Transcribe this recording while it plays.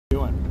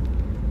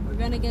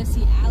gonna go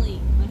see Allie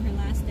on her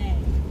last day.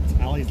 It's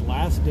Allie's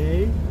last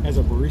day as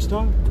a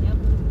barista? Yep.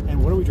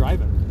 And what are we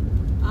driving?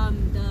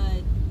 The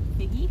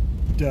Figgy.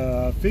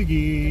 Da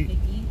Figgy. The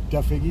Figgy.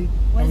 Da Figgy.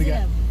 What and is we it?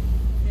 got,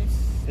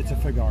 it's a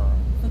Figaro.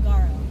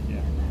 Figaro. Yeah.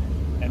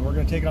 And we're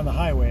going to take it on the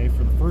highway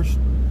for the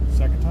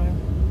second time?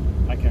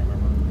 I can't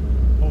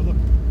remember. Oh, look.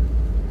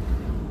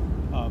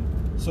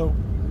 So,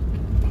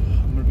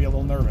 I'm going to be a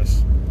little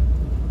nervous.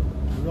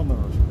 Real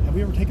nervous. Have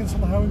we ever taken this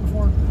on the highway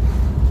before?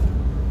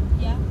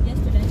 Yeah,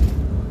 yesterday.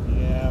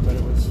 Yeah, but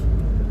it was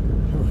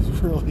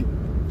really,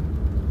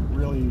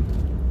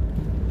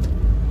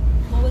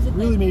 What was it?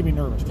 really made me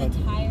nervous. The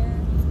tire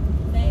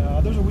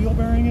thing? There's a wheel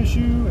bearing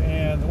issue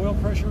and the oil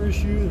pressure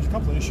issue. There's a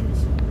couple of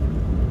issues.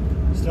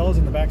 Stella's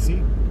in the back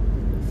seat.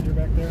 See her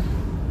back there?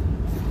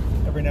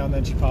 Every now and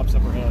then she pops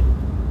up her head,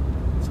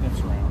 sniffs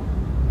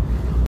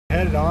around.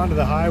 Headed onto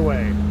the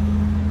highway.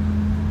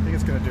 Think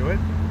it's gonna do it?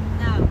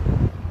 No.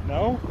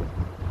 No?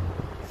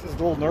 This is a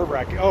little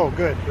nerve-wracking. Oh,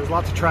 good. There's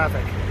lots of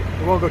traffic.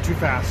 We won't go too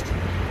fast.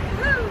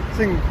 This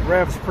thing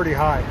revs pretty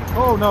high.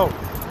 Oh no!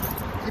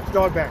 Keep the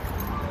dog back.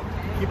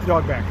 Keep the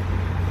dog back.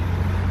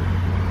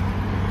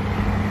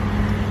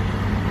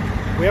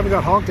 We haven't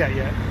got honked at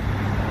yet.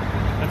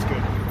 That's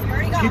good. You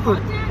already got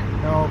honked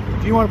at? No.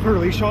 Do you want to put her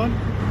leash on?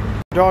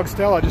 Dog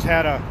Stella just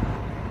had a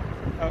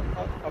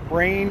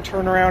brain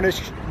turnaround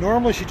issue.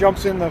 Normally she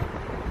jumps in the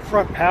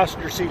front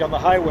passenger seat on the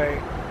highway,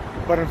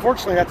 but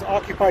unfortunately that's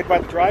occupied by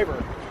the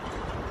driver.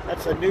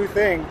 That's a new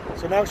thing.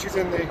 So now she's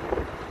in the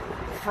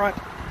front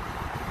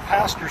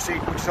passenger seat,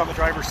 which is on the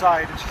driver's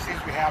side, and she seems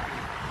to be happy.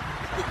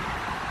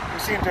 We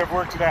seem to have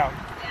worked it out.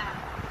 Yeah.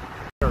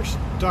 We're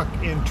stuck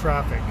in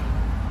traffic.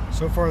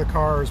 So far the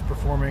car is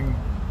performing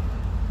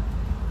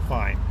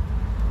fine.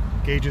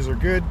 Gauges are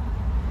good.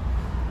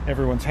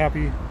 Everyone's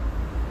happy.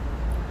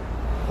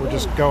 We're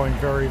just going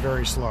very,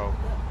 very slow.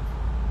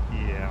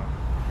 Yeah.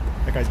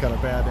 That guy's got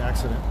a bad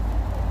accident.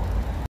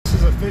 This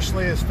is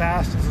officially as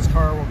fast as this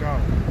car will go.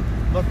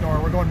 Look,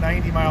 Nora, we're going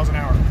 90 miles an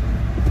hour.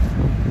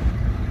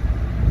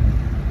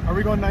 Are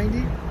we going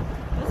 90?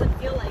 Doesn't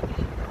feel like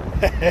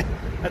it.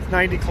 That's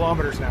 90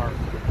 kilometers an hour.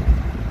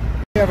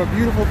 We have a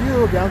beautiful view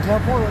of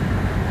downtown Portland.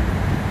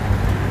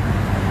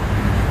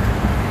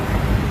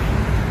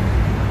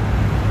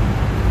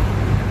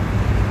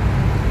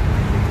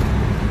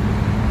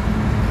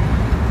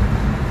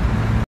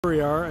 Here we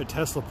are at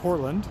Tesla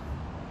Portland,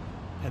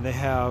 and they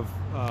have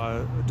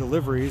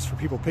deliveries for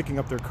people picking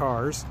up their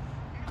cars.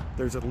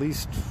 There's at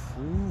least,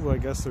 I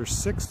guess there's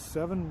 6,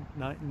 7,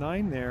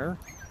 9 there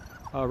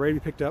ready to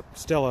be picked up.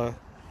 Stella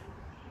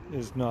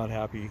is not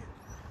happy.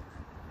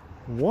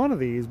 One of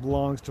these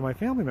belongs to my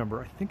family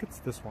member. I think it's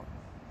this one.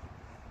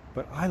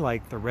 But I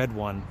like the red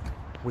one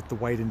with the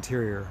white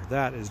interior.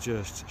 That is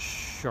just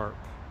sharp.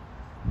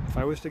 If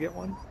I was to get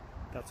one,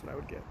 that's what I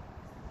would get.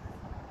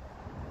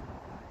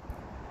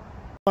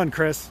 Come on,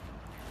 Chris.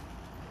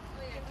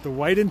 The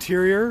white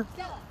interior.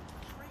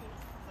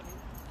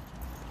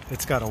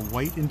 It's got a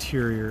white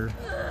interior.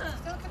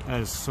 That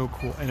is so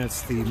cool. And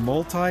it's the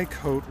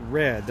multi-coat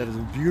red. That is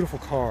a beautiful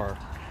car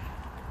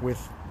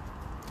with,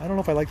 I don't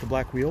know if I like the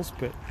black wheels,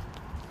 but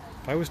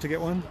if I was to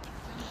get one,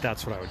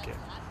 that's what I would get.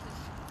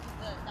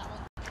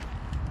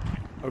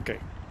 Okay.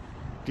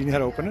 Do you know how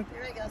to open it?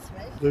 Here I go,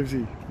 Smith.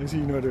 Let me see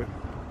you know how to do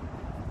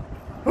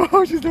it.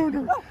 Oh, she's doing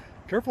it.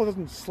 Careful it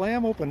doesn't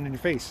slam open in your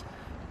face.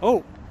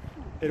 Oh,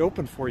 it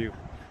opened for you.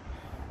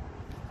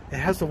 It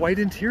has the white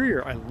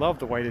interior. I love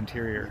the white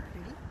interior.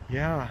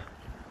 Yeah.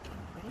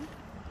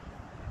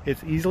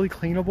 It's easily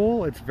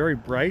cleanable. It's very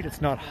bright.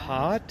 It's not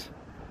hot.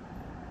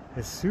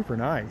 It's super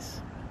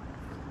nice.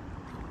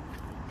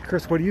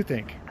 Chris, what do you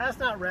think? That's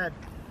not red.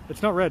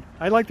 It's not red.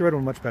 I like the red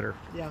one much better.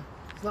 Yeah,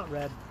 it's not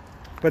red.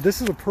 But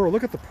this is a pearl.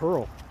 Look at the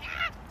pearl.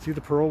 See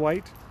the pearl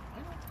white?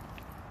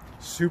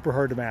 Super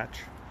hard to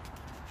match.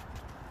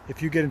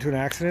 If you get into an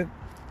accident,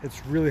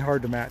 it's really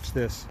hard to match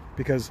this,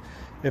 because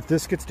if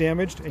this gets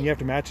damaged and you have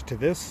to match it to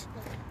this,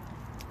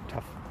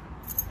 tough.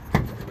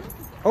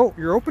 Oh,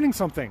 you're opening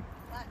something.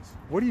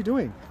 What are you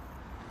doing?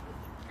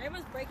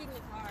 Grandma's breaking the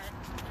car.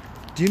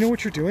 Do you know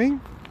what you're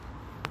doing?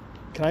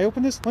 Can I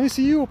open this? Let me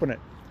see you open it.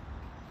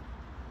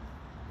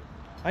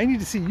 I need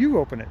to see you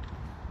open it.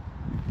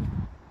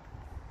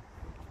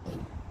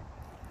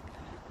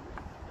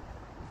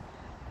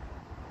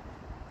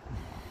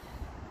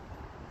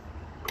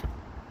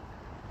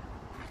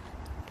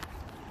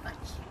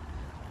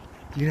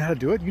 You know how to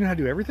do it? You know how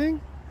to do everything?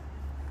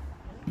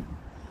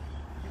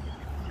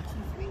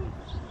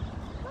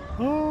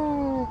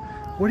 Oh,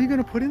 what are you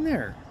going to put in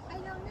there? I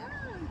don't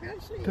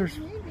know. There's,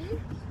 Maybe.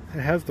 it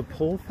has the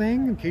pull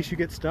thing in case you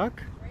get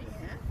stuck.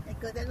 Yeah,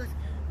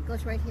 it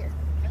goes right here.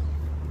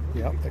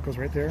 Yep, that goes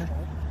right there.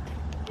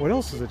 What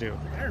else does it do?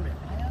 I don't know.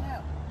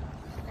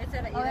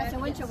 Oh, that's a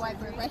windshield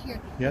wiper right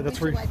here. Yeah, that's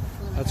where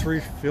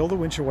you fill the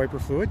windshield wiper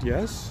fluid.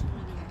 Yes.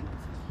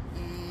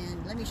 Okay.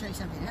 And let me show you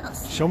something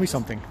else. Show me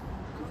something.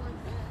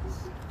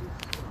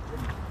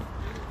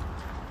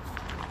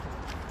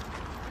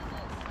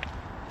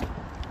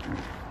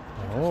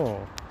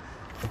 Oh,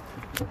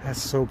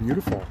 that's so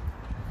beautiful.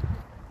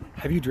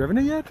 Have you driven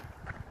it yet?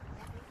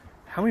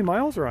 How many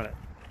miles are on it?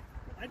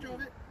 I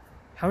drove it.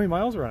 How many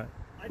miles are on it?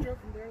 I drove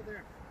from there to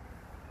there.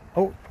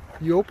 Oh,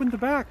 you opened the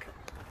back.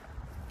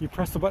 You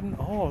press the button.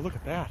 Oh, look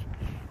at that.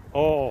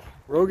 Oh,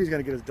 Rogy's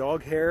gonna get his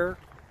dog hair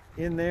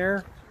in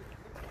there.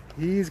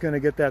 He's gonna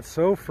get that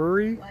so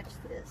furry. Watch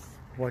this.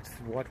 What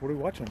are we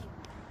watching?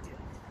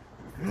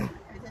 Or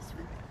this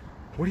one.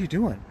 What are you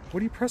doing?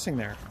 What are you pressing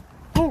there?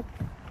 Oh,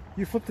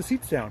 you flip the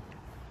seats down.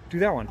 Do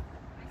that one.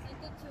 I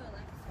sent it to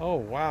Alexa. Oh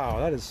wow,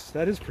 that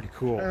is pretty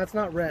cool. It's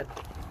not red.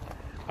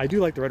 I do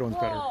like the red ones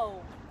better.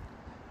 Whoa.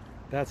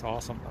 That's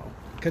awesome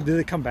though. Do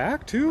they come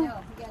back too?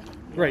 No, you gotta,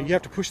 Right, you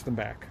have to push them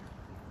back.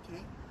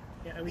 okay.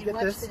 Yeah, and we And get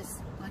watch this.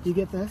 Watch You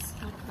get this.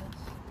 watch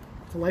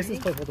It's a license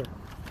plate holder.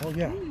 Oh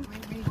yeah. this.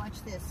 Ready,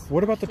 watch this.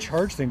 What about the Watch this.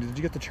 charge thing? Did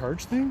you get the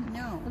charge thing?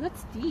 No, Well,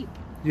 that's deep.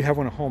 You have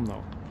one at home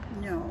though.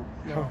 no.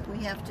 Oh.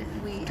 We have to, I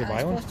To was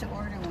buy one? supposed to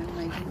order one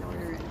and I didn't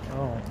order it.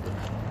 Oh,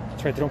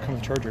 that's right. They don't come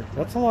with a charger.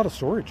 That's a lot of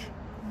storage.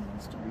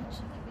 Storage.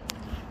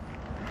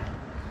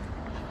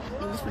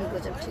 And this one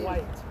goes up too.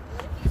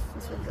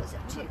 This one goes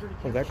up too.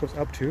 Oh, that goes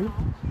up too.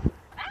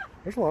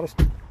 There's a lot of.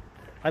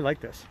 I like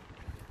this.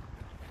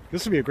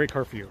 This would be a great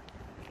car for you.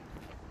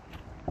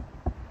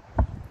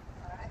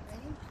 Alright,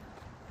 ready?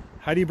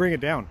 How do you bring it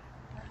down?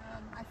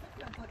 I think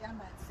it'll go down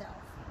by itself.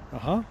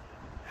 Uh-huh.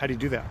 How do you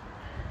do that?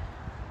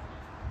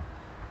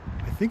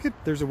 I think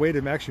there's a way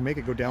to actually make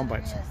it go down by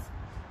There itself.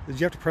 is. Did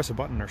you have to press a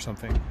button or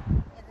something?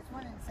 Yeah, there's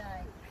one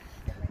inside.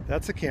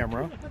 That's a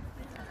camera.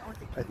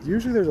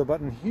 Usually there's a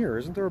button here.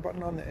 Isn't there a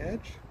button on the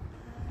edge?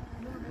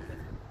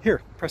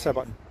 Here, press that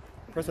button.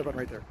 Press that button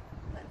right there.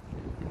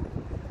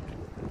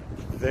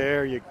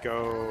 There you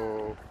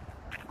go.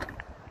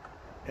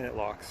 And it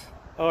locks.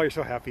 Oh, you're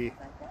so happy.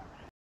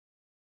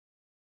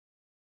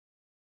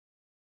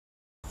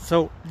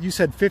 So you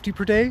said 50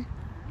 per day?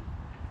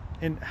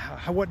 And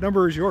what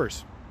number is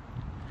yours?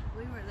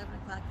 We were at 11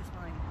 o'clock this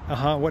morning.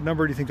 Uh-huh. What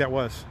number do you think that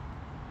was?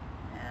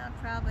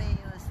 Probably it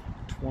was,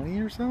 20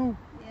 or so?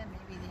 yeah,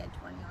 maybe they had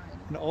 20 already.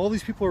 And all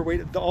these people are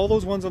waiting. All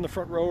those ones on the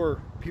front row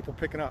are people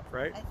picking up,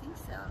 right? I think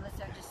so, unless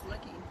they're just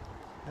looking.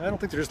 I don't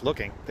think they're just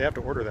looking. They have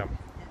to order them.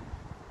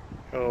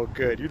 Oh,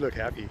 good. You look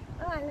happy.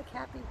 Oh, I look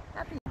happy.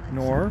 Happy.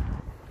 Nor,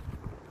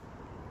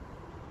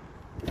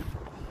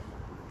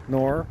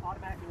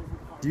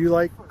 do you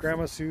like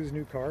Grandma Sue's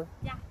new car?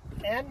 Yeah.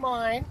 And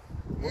mine.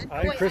 And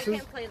I Wait, Chris's. I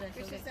can't play this.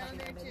 Chris You'll is get on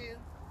there copyrighted. too.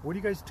 What are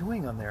you guys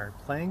doing on there?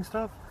 Playing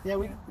stuff? Yeah,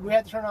 we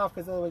had to turn it off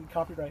because of the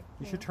copyright.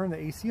 You should turn the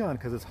AC on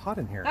because it's hot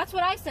in here. That's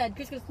what I said.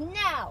 Chris goes,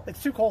 no.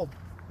 It's too cold.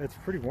 It's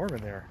pretty warm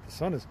in there. The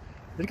sun is.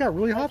 It got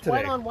really hot It's white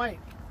today. on white.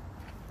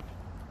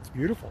 It's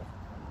beautiful.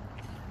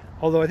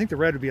 Although I think the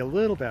red would be a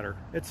little better.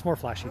 It's more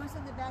flashy. Who's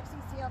in the back seat?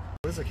 See up?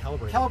 What is it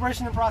calibrated?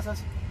 Calibration in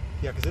process.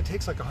 Yeah, because it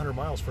takes like 100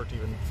 miles for it to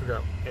even figure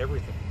out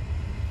everything.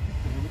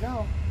 Here we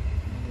go.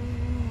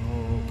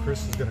 Oh,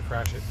 Chris is going to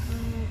crash it. Oh,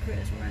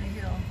 Chris, we're on a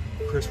hill.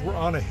 Chris, we're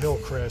on a hill,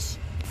 Chris.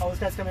 Oh, this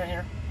guy's coming in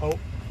here. Oh,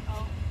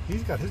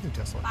 he's got his new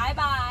Tesla.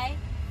 Bye-bye.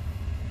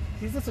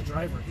 He's just a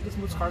driver. He just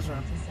moves cars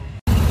around.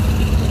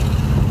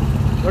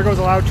 There goes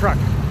a loud truck.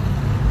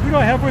 Who do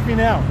I have with me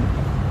now?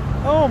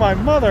 Oh, my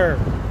mother.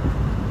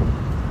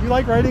 You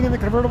like riding in the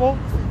convertible?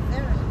 It's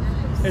very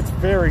nice. It's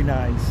very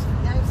nice.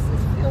 Nice.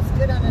 It feels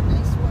good on a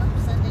nice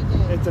warm Sunday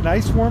day. It's a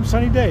nice, warm,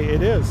 sunny day.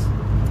 It is. It does.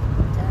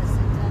 It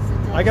does.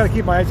 It does. I got to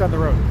keep my eyes on the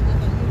road. I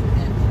know you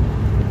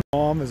do that.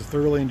 Mom is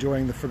thoroughly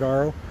enjoying the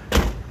Figaro.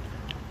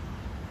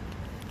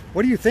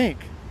 What do you think?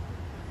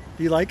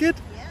 Do you like it?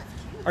 Yeah,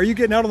 it's cute. Are you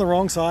getting out on the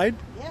wrong side?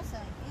 Yes, I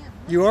am.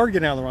 You are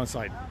getting out on the wrong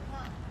side.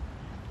 Uh-huh.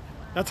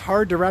 That's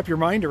hard to wrap your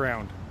mind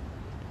around.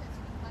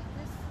 Like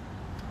this.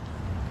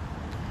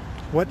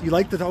 What, you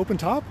like the open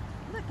top?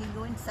 Look, you can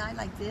go inside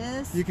like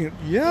this. You can,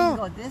 You yeah. can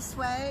go this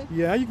way.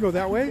 Yeah, you can go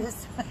that way.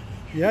 This way.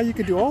 Yeah, you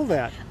can do all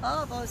that.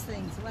 All those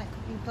things. Like,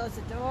 you can close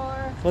the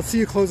door. Let's see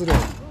you close the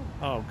door.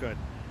 Oh, good.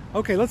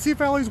 Okay, let's see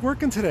if Allie's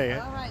working today.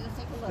 All right, let's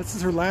take a look. This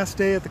is her last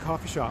day at the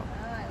coffee shop.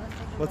 All right, let's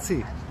take a Let's look.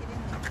 see. How do you get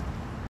in there?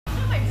 I'm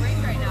on my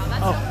break right now.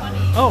 That's Oh, so funny.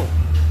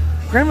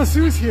 oh, Grandma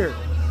Sue's here.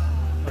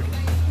 Okay.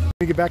 Can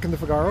you get back in the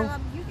Figaro?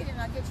 You get in,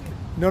 I'll get you.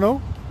 No, no.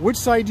 Which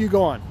side do you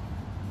go on?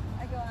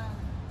 I go on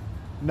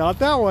Not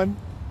that one.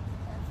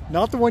 that side.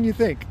 Not the one you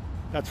think.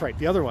 That's right,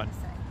 the other one. This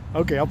side.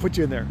 Okay, I'll put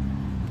you in there.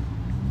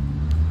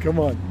 Come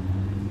on.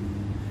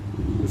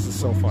 This is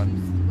so fun.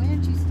 Why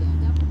don't you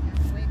stand up and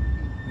have a wait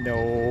for me?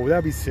 No,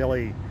 that'd be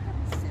silly.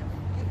 Silly.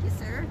 Thank you,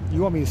 sir.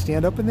 You want me to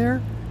stand up in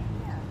there?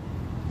 Yeah.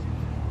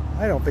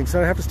 I don't think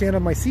so. I have to stand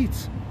on my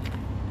seats.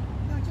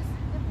 No, just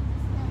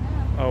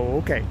stand up. Oh,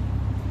 okay.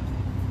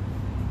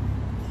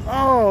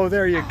 Oh,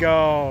 there you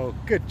go.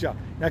 Good job.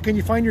 Now, can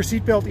you find your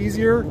seatbelt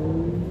easier?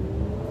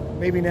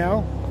 Maybe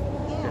now?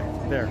 Yeah. it's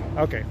right There. here.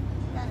 Okay.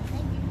 Got it.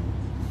 Thank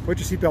you. Put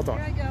your seatbelt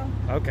Here I on.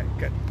 go. Okay,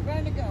 good.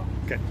 Ready to go.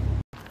 Good.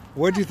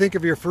 What did you think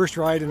of your first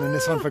ride in the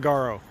Nissan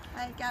Figaro?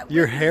 I got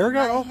Your wind- hair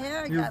got my all-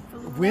 hair your got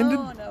blown winded?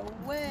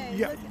 away.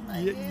 Yeah, Look at my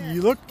you, hair.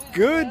 you look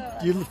good.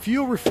 You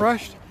feel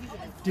refreshed.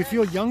 Do you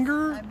feel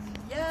younger? I'm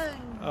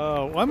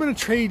young. Well, I'm going to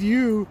trade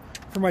you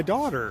for my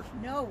daughter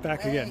No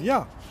back way. again.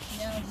 Yeah.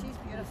 No, she's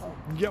beautiful.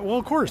 Yeah, well,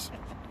 of course.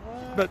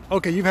 But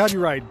okay, you've had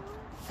your ride.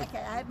 Okay,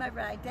 I had my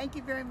ride. Thank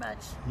you very much.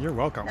 You're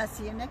welcome. I'll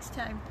see you next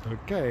time.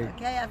 Okay.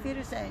 Okay, auf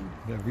Wiedersehen.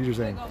 Yeah,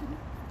 Wiedersehen.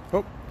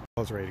 Oh, I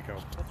was ready to go.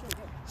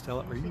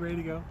 Stella, are you ready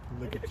to go?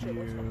 Look at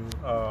you.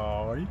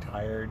 Oh, are you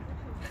tired?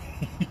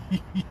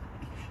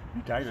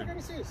 You tired?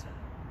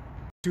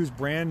 Choose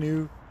brand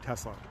new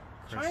Tesla.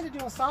 Chris. Trying to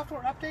do a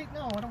software update?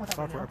 No, I don't want that.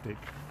 Software right now. update.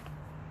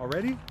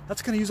 Already?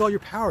 That's going to use all your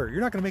power.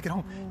 You're not going to make it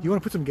home. You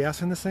want to put some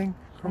gas in this thing?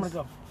 I'm gonna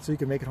go. So you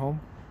can make it home?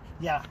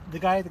 Yeah, the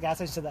guy at the gas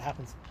station said that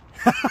happens.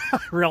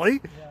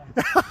 Really?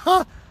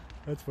 Yeah.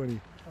 That's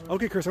funny.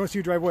 Okay, Chris, I want to see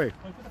you drive away.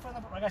 Wait, put the phone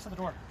number. I gotta shut the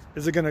door.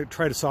 Is it going to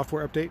try to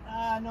software update?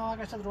 No, I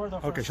gotta shut the door though.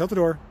 Okay, first. shut the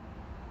door.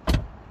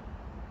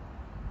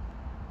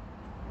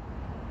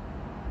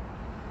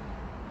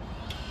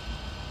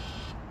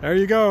 There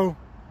you go.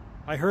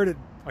 I heard it.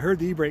 I heard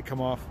the e-brake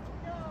come off.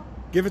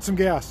 Give it some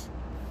gas.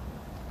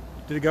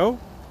 Did it go?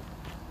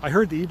 I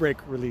heard the e-brake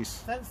release.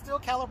 That's still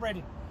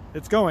calibrating.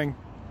 It's going.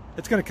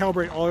 It's going to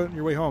calibrate all on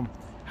your way home.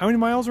 How many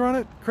miles are on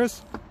it,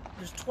 Chris?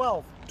 There's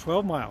 12.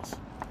 12 miles.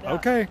 Yeah.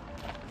 Okay.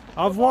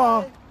 Au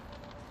revoir. Bye.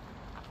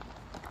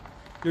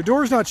 Your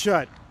door's not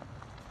shut.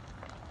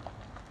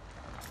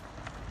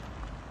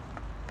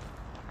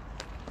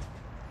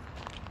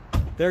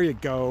 There you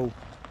go.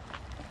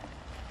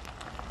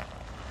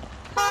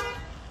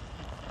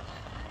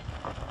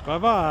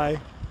 Bye-bye.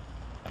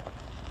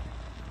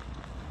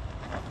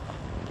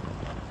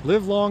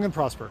 Live long and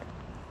prosper.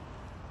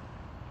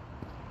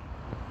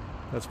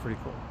 That's pretty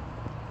cool.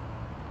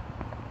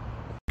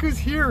 Who's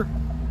here?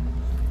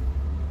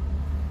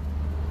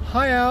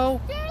 Hi,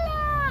 Al.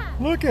 Stella!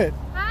 Look it.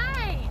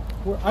 Hi!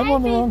 I'm Hi,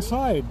 on the wrong baby.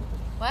 side.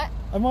 What?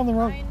 I'm on the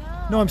wrong. I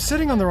know. No, I'm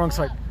sitting on the wrong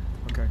side.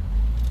 Okay.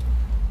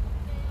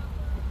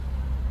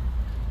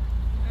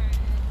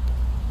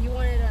 You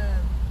wanted a...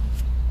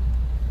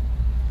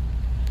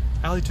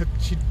 Allie took.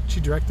 She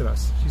directed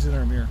us. She's in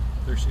our mirror.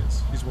 There she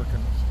is. She's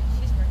working.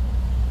 She's working.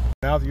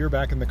 Now that you're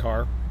back in the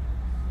car,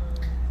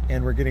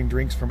 and we're getting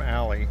drinks from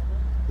Allie.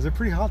 Is it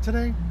pretty hot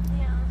today?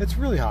 Yeah. It's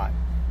really hot.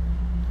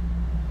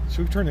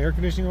 Should we turn the air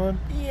conditioning on?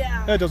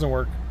 Yeah. That doesn't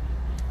work.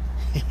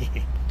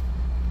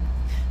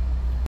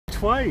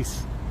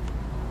 Twice.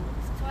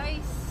 Twice.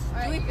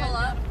 Do we pull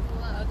up?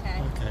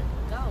 Okay. Okay.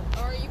 Go.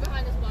 Or are you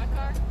behind this black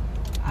car?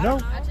 No.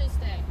 Actually,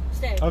 stay.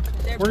 Stay. Okay,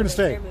 They're we're gonna moving,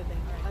 stay. They're moving.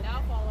 All right,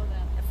 now follow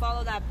them.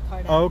 Follow that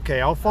part out.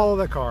 Okay, I'll follow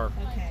the car.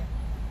 Okay.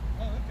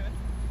 Oh, okay.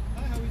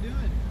 Hi, how we doing?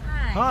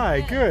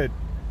 Hi, good.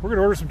 We're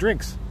gonna order some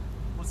drinks.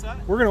 What's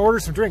that? We're gonna order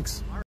some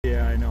drinks.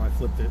 Yeah, I know, I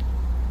flipped it.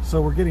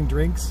 So we're getting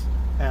drinks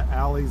at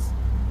Allie's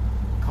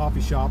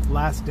coffee shop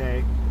last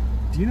day.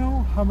 Do you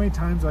know how many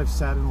times I've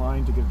sat in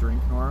line to get a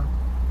drink, Nora?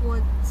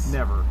 Once.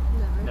 Never.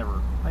 Never.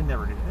 Never. I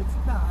never did. It's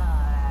not.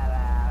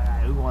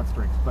 Who wants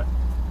drinks? But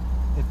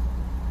if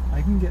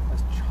I can get a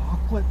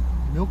chocolate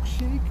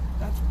milkshake,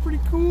 that's pretty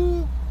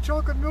cool.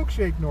 Chocolate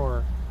milkshake,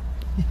 Nora.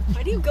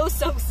 Why do you go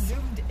so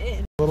zoomed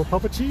in? Little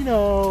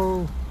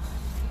puppuccino.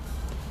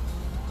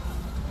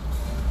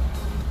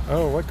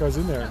 Oh, what goes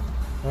in there?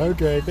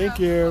 Okay, thank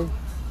you.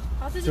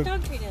 How's So- your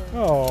dog treated?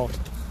 Oh,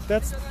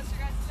 that's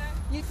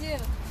You too.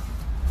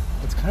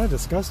 it's kind of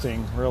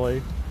disgusting,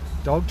 really.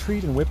 Dog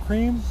treat and whipped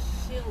cream.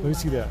 Let me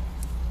see that.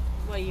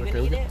 What, you Okay,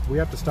 gonna eat it? we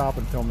have to stop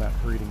and film that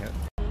for eating it.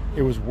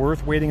 It was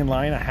worth waiting in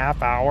line a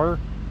half hour.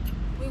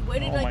 We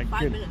waited Oh my like 5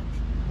 goodness. minutes.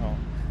 Oh,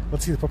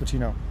 let's see the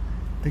puppuccino.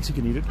 Thinks you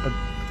can eat it.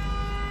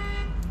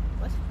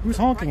 What? Who's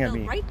honking at No,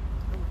 me? Right?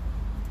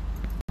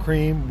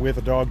 Cream with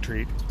a dog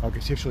treat. Okay,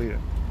 see if she'll eat it.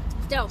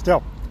 Still.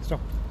 Still,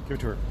 give it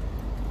to her.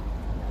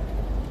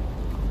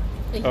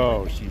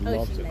 Oh, she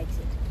loves it. Likes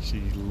it.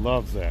 She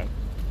loves that.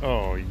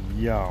 Oh,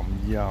 yum,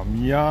 yum,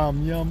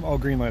 yum, yum. Oh,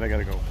 green light, I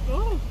gotta go.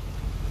 Oh,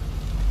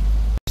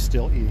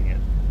 Still eating it.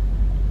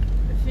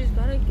 she's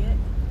gotta get.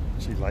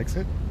 She likes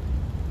it?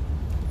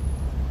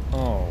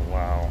 Oh,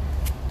 wow.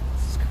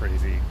 This is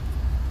crazy.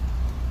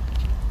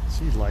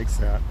 She likes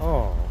that.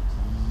 Oh,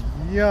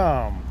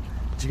 yum.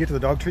 Did you get to the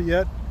dog treat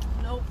yet?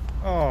 Nope.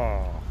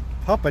 Oh,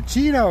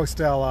 puppuccino,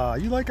 Stella.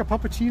 You like a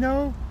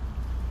puppuccino?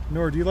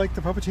 Nora, do you like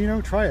the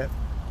puppuccino? Try it.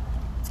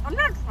 I'm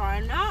not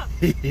trying that.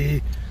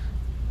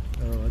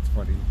 Oh, that's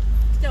funny.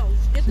 Still.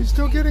 Get the She's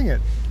still treat. getting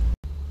it.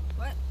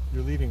 What?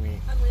 You're leaving me.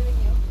 I'm leaving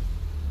you.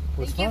 It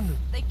was Thank fun. you.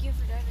 Thank you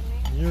for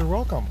driving me. You're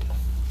welcome.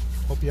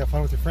 Hope you have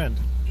fun with your friend.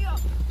 Yeah.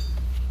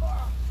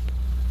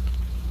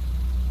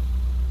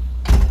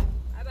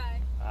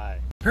 Bye-bye. Hi.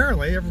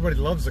 Apparently, everybody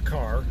loves the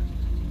car.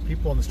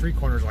 People on the street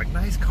corners are like,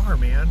 nice car,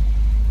 man.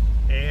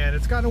 And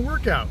it's gotten a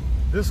workout.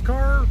 This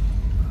car,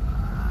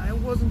 I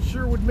wasn't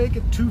sure would make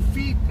it 2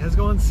 feet. Has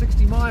gone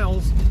 60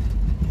 miles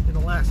in the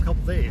last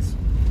couple days.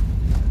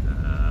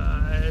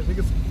 I think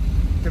it's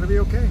going to be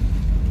okay.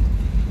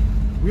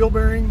 Wheel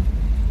bearing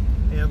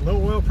and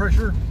low oil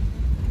pressure,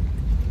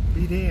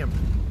 be damned,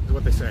 is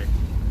what they say.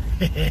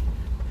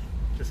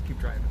 Just keep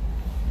driving.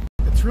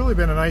 It's really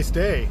been a nice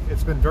day.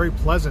 It's been very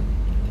pleasant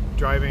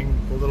driving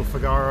the little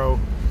Figaro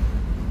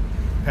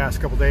past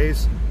couple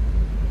days.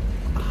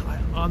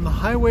 On the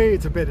highway,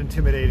 it's a bit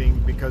intimidating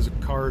because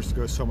cars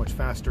go so much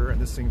faster,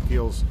 and this thing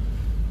feels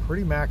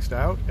pretty maxed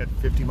out at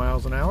 50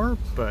 miles an hour,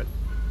 but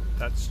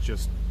that's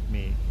just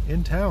me.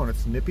 In town,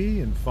 it's nippy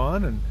and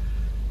fun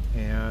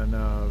and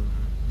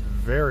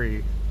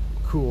very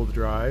cool to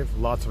drive,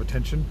 lots of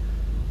attention,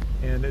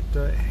 and it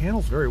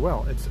handles very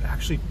well. It's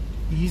actually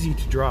easy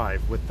to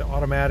drive with the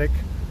automatic,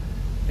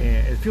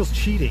 and it feels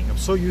cheating. I'm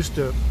so used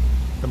to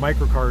the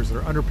microcars that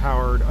are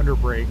underpowered,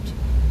 underbraked,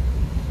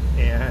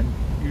 and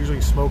usually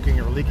smoking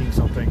or leaking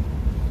something.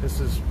 This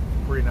is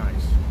pretty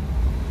nice.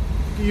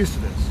 Get used to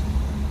this.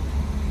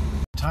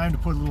 Time to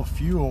put a little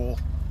fuel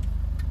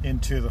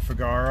into the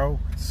Figaro.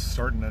 It's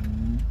starting to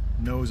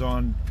nose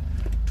on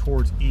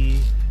towards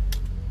E.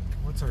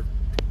 What's our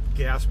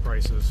gas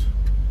prices?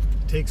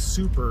 Takes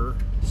super,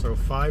 so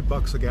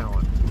 $5 a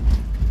gallon.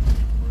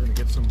 We're gonna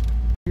get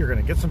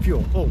some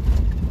fuel. Oh,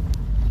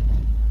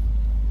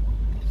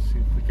 let's see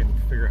if we can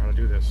figure out how to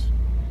do this.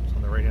 It's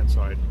on the right hand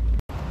side.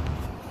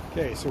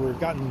 Okay, so we've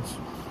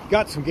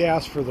got some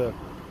gas for the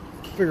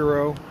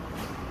Figaro.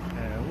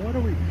 And what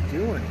are we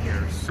doing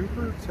here?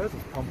 Super? It says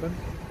it's pumping.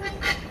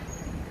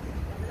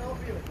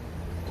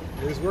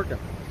 It is working.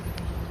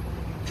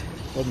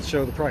 Doesn't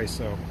show the price,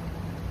 so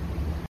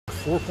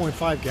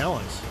 4.5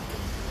 gallons.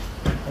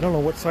 I don't know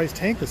what size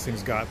tank this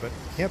thing's got, but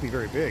it can't be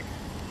very big.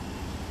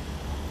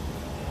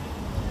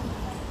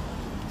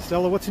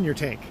 Stella, what's in your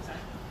tank?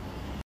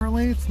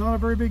 Apparently it's not a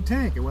very big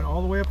tank. It went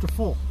all the way up to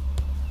full.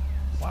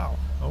 Wow,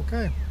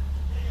 okay.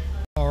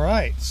 All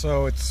right,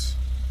 so it's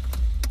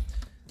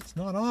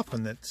not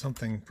often that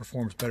something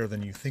performs better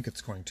than you think it's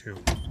going to,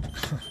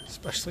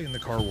 especially in the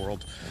car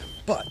world.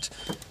 But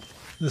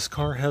this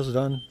car has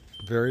done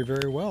very,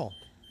 very well.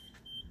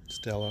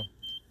 Stella,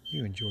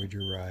 you enjoyed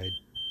your ride.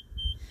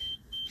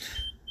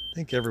 I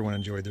think everyone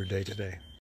enjoyed their day today.